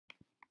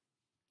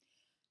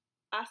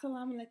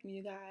Assalamu alaikum,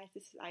 you guys.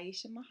 This is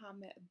Aisha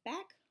Muhammad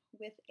back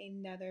with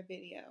another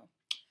video.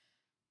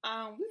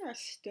 We are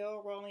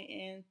still rolling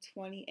in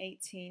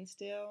 2018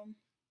 still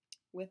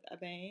with a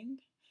bang.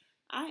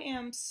 I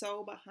am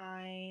so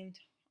behind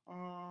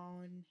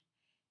on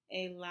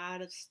a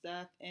lot of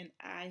stuff and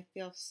I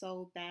feel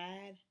so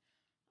bad.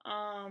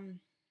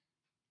 Um,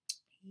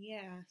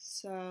 yeah,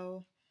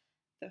 so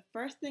the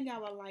first thing I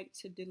would like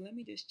to do, let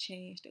me just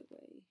change the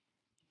way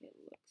it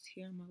looks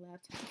here on my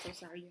laptop. I'm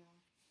so sorry, y'all.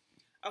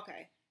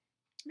 Okay.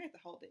 I have to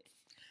hold it.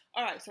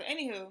 All right, so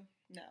anywho,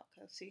 no,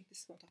 because see, this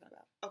is what I'm talking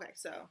about. Okay,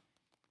 so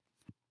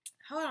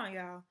hold on,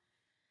 y'all.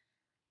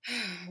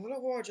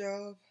 Little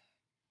wardrobe.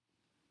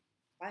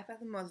 Life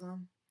as a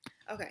Muslim.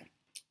 Okay.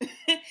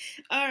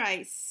 All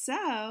right,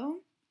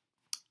 so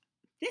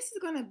this is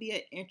going to be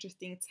an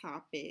interesting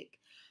topic.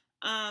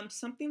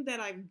 Something that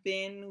I've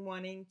been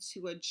wanting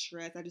to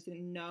address. I just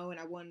didn't know, and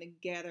I wanted to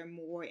gather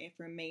more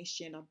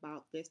information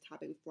about this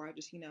topic before I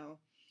just,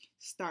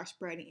 start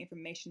spreading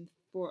information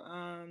for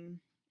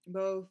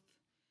both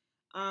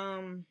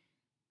um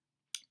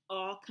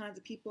all kinds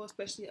of people,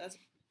 especially us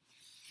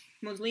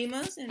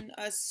Muslims and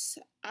us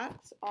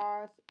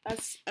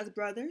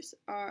brothers,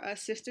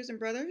 us sisters and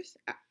brothers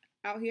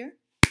out here.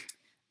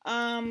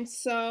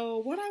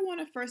 So what I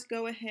want to first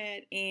go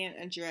ahead and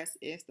address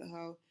is the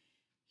whole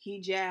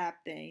hijab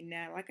thing.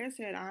 Now, like I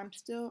said,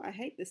 I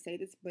hate to say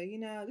this, but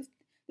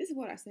this is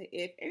what I say.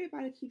 If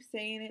everybody keeps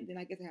saying it, then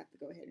I guess I have to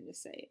go ahead and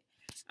just say it.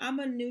 I'm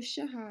a new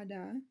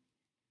shahada,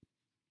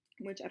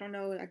 which I don't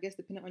know, I guess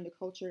depending on your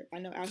culture. I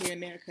know out here in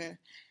America,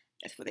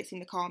 that's what they seem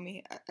to call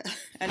me,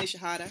 a new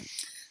shahada.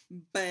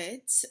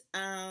 But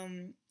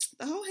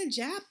the whole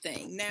hijab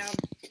thing. Now,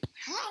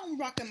 how I'm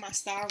rocking my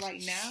style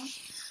right now,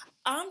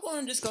 I'm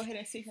going to just go ahead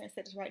and sit here and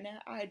say this right now.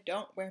 I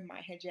don't wear my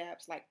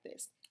hijabs like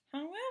this.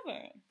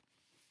 However,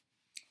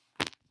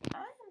 I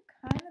am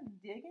kind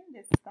of digging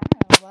this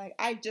style. Like,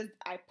 I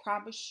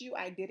promise you,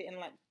 I did it in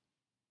like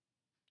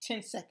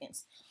 10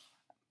 seconds.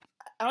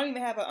 I don't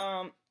even have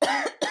a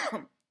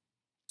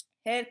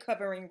head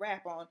covering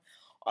wrap on.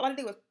 All I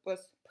did was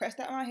press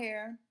out my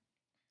hair.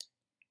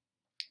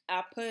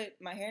 I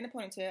put my hair in a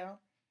ponytail,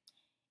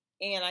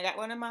 and I got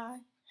one of my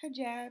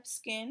hijab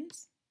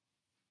skins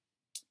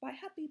by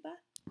Habiba,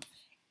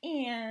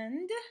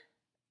 and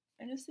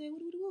I just said,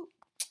 woo.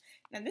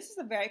 Now, this is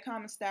a very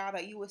common style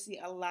that you will see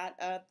a lot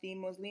of the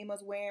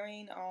Muslims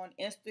wearing on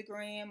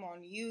Instagram,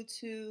 on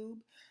YouTube,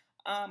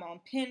 on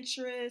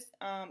Pinterest,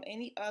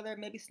 any other,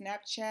 maybe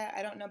Snapchat.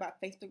 I don't know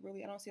about Facebook,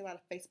 really. I don't see a lot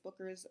of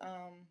Facebookers.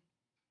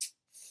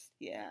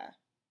 Yeah,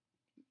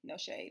 no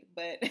shade,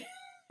 but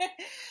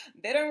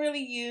they don't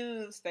really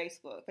use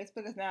Facebook.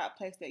 Facebook is not a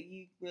place that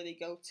you really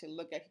go to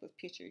look at people's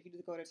pictures. You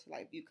just go there to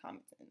like view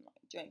comments and like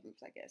join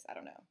groups, I guess. I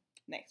don't know.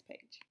 Next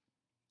page.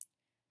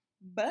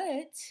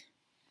 But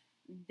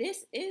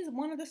this is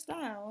one of the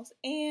styles,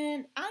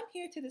 and I'm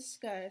here to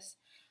discuss.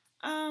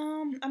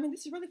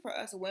 This is really for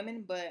us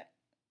women, but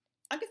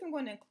I guess I'm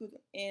going to include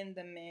in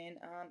the men,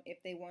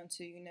 if they want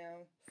to.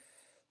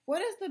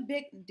 What is the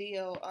big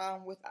deal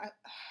with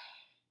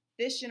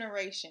this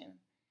generation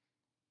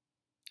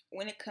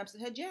when it comes to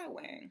hijab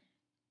wearing?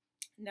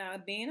 Now,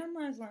 being a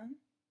Muslim,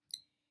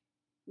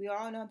 we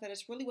all know that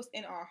it's really what's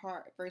in our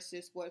heart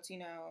versus what's,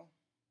 how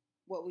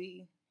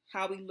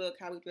we look,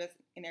 how we dress,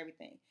 and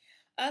everything.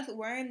 Us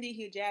wearing the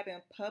hijab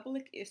in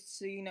public is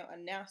to,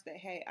 announce that,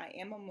 hey, I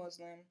am a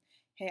Muslim.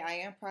 Hey, I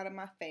am proud of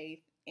my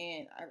faith,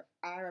 and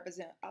I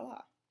represent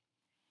Allah.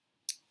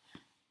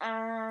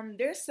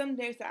 There's some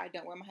days that I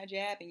don't wear my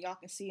hijab, and y'all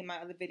can see in my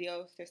other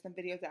videos, there's some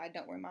videos that I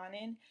don't wear mine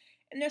in,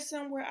 and there's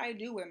some where I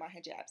do wear my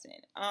hijabs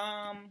in.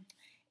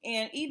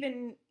 And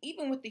even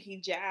with the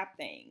hijab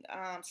thing,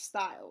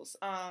 styles,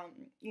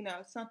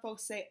 some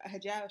folks say a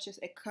hijab is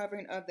just a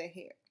covering of the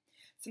hair.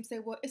 Some say,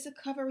 well, it's a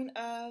covering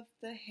of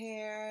the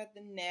hair,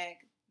 the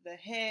neck, the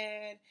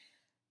head.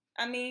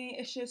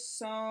 It's just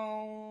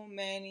so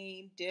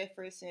many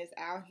differences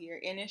out here,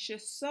 and it's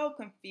just so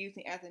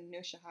confusing as a new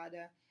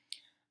shahada.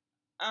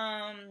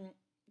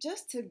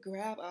 Just to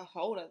grab a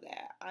hold of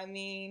that.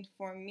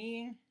 For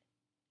me,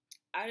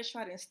 I just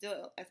try to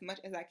instill as much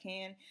as I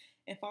can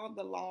and follow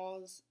the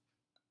laws,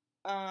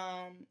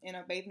 and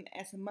obey them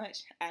as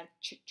much.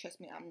 Trust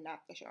me, I'm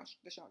not the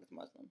strongest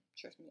Muslim.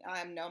 Trust me,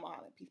 I am no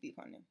Muhammad, peace be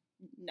upon him.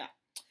 No,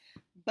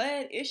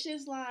 but it's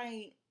just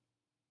like,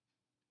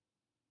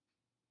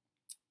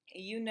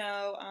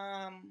 yeah,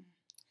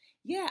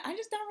 I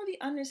just don't really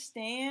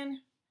understand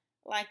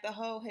like the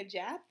whole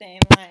hijab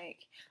thing.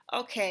 Like,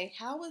 okay,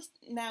 how is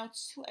now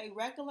to a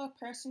regular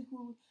person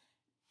who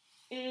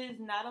is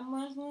not a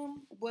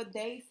Muslim, would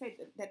they say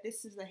that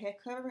this is a head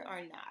covering or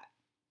not?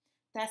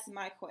 That's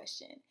my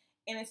question.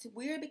 And it's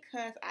weird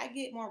because I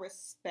get more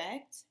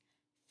respect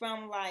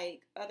from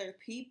like other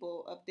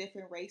people of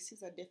different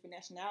races or different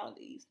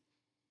nationalities.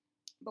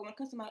 But when it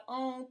comes to my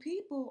own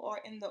people or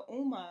in the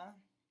ummah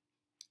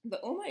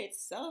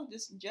itself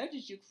just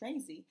judges you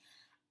crazy.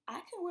 I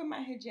can wear my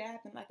hijab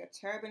in like a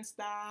turban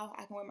style.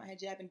 I can wear my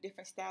hijab in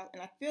different styles.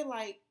 And I feel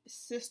like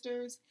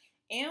sisters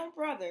and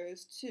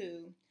brothers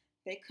too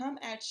They come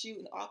at you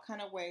in all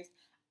kind of ways.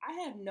 I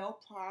have no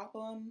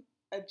problem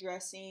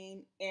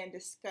addressing and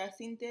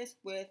discussing this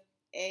with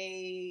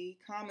a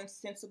common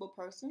sensible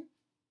person.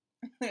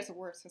 That's a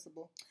word,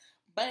 sensible.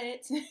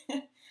 But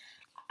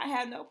I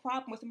have no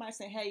problem with somebody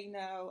saying, hey,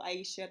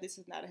 Aisha, this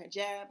is not a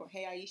hijab, or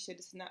hey, Aisha,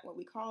 this is not what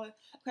we call it.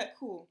 Okay,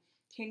 cool.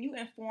 Can you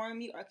inform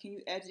me or can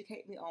you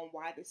educate me on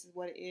why this is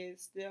what it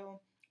is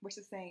still?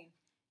 Versus saying,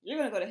 you're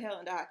going to go to hell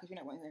and die because you're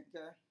not wearing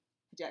your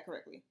hijab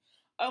correctly.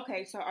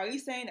 Okay, so are you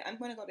saying that I'm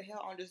going to go to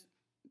hell on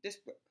this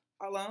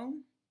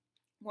alone?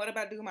 What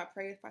about doing my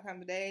prayers 5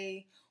 times a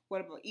day?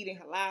 What about eating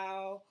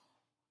halal?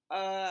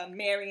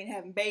 Marrying,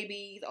 having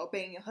babies,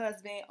 obeying your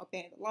husband,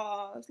 obeying the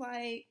laws,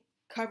 like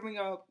covering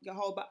your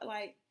whole body,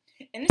 like.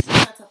 And this is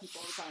what I tell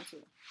people all the time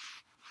too.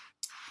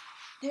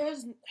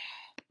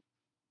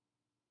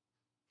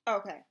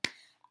 Okay,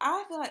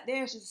 I feel like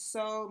there's just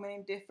so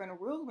many different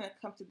rules when it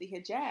comes to the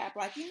hijab.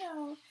 Like,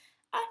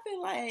 I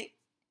feel like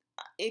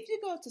if you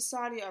go to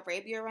Saudi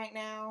Arabia right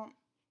now,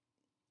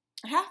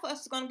 half of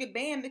us is going to get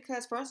banned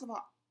because, first of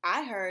all,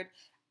 I heard,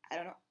 I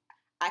don't know,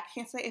 I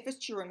can't say if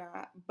it's true or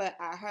not, but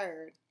I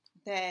heard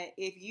that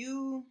if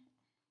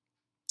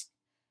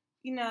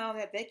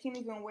that they can't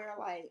even wear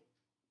like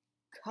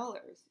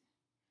colors.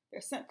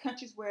 There's some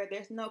countries where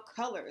there's no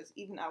colors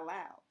even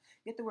allowed.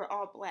 You have to wear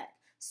all black.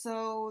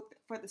 So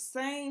for the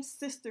same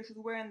sister who's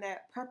wearing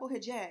that purple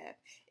hijab,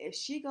 if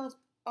she goes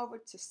over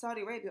to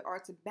Saudi Arabia or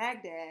to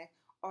Baghdad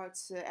or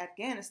to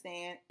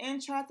Afghanistan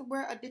and tries to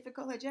wear a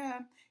difficult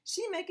hijab,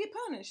 she may get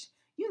punished.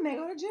 You may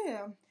go to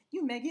jail.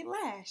 You may get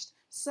lashed.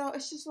 So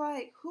it's just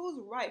like, who's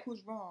right,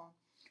 who's wrong?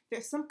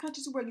 There's some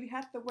countries where you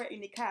have to wear a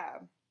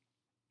niqab.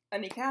 A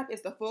niqab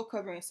is the full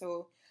covering.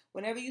 So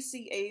whenever you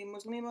see a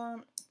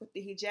Muslima with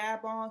the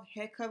hijab on,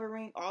 head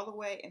covering all the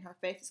way, and her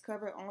face is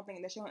covered, only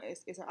thing that's showing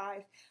is her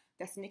eyes,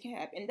 that's a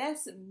niqab. And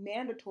that's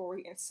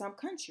mandatory in some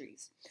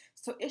countries.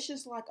 So it's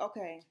just like,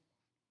 okay,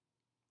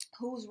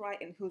 who's right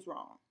and who's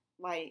wrong?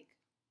 Like,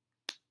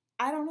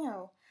 I don't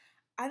know.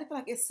 I feel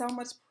like it's so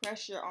much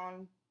pressure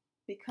on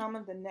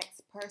becoming the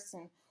next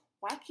person.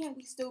 Why can't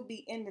we still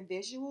be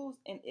individuals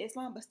in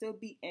Islam but still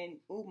be in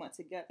ummah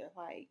together?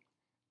 Like,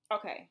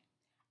 okay,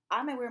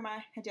 I may wear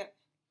my hijab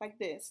like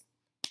this.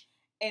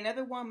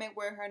 Another one may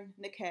wear her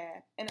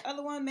niqab. And the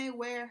other one may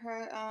wear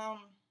her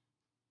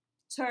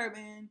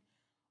turban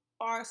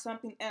or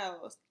something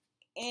else.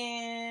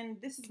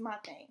 And this is my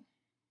thing.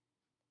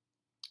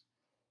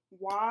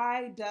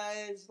 Why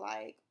does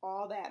like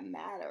all that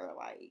matter?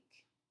 Like,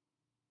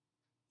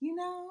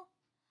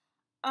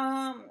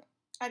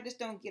 I just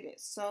don't get it.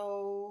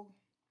 So,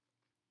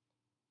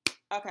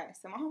 okay,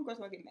 so my homegirl's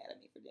gonna get mad at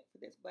me for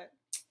this, but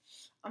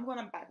I'm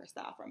gonna buy her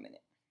style for a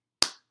minute.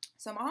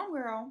 So my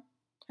homegirl,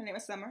 her name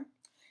is Summer.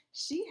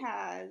 She's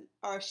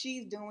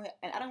doing,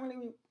 and I don't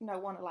really,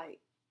 want to like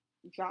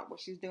drop what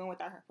she's doing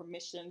without her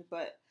permission,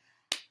 but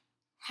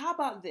how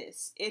about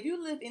this? If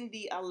you live in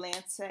the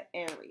Atlanta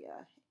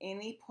area,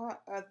 any part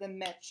of the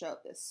metro,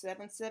 the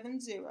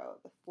 770,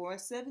 the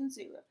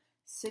 470,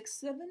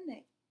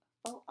 678,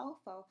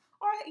 404,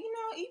 or,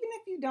 even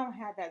if you don't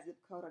have that zip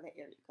code or the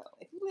area code,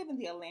 if you live in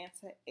the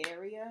Atlanta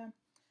area,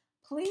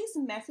 please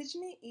message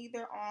me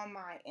either on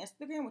my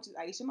Instagram, which is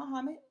Aisha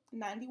Muhammad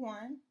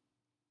 91.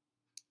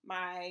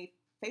 My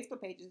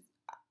Facebook page is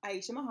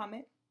Aisha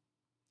Muhammad.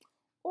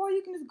 Or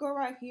you can just go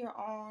right here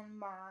on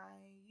my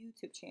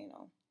YouTube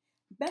channel.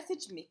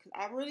 Message me because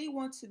I really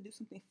want to do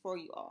something for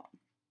you all.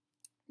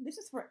 This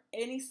is for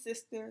any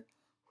sister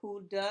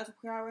who does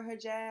wear a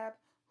hijab,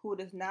 who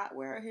does not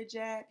wear a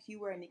hijab, you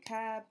wear a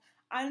niqab.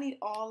 I need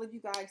all of you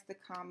guys to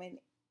comment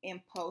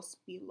and post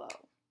below.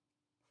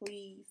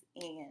 Please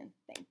and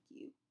thank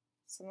you.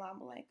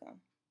 Assalamu alaikum.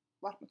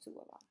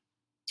 Rahmatullah.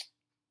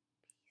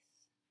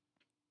 Peace.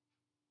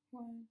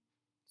 1,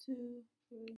 2, 3.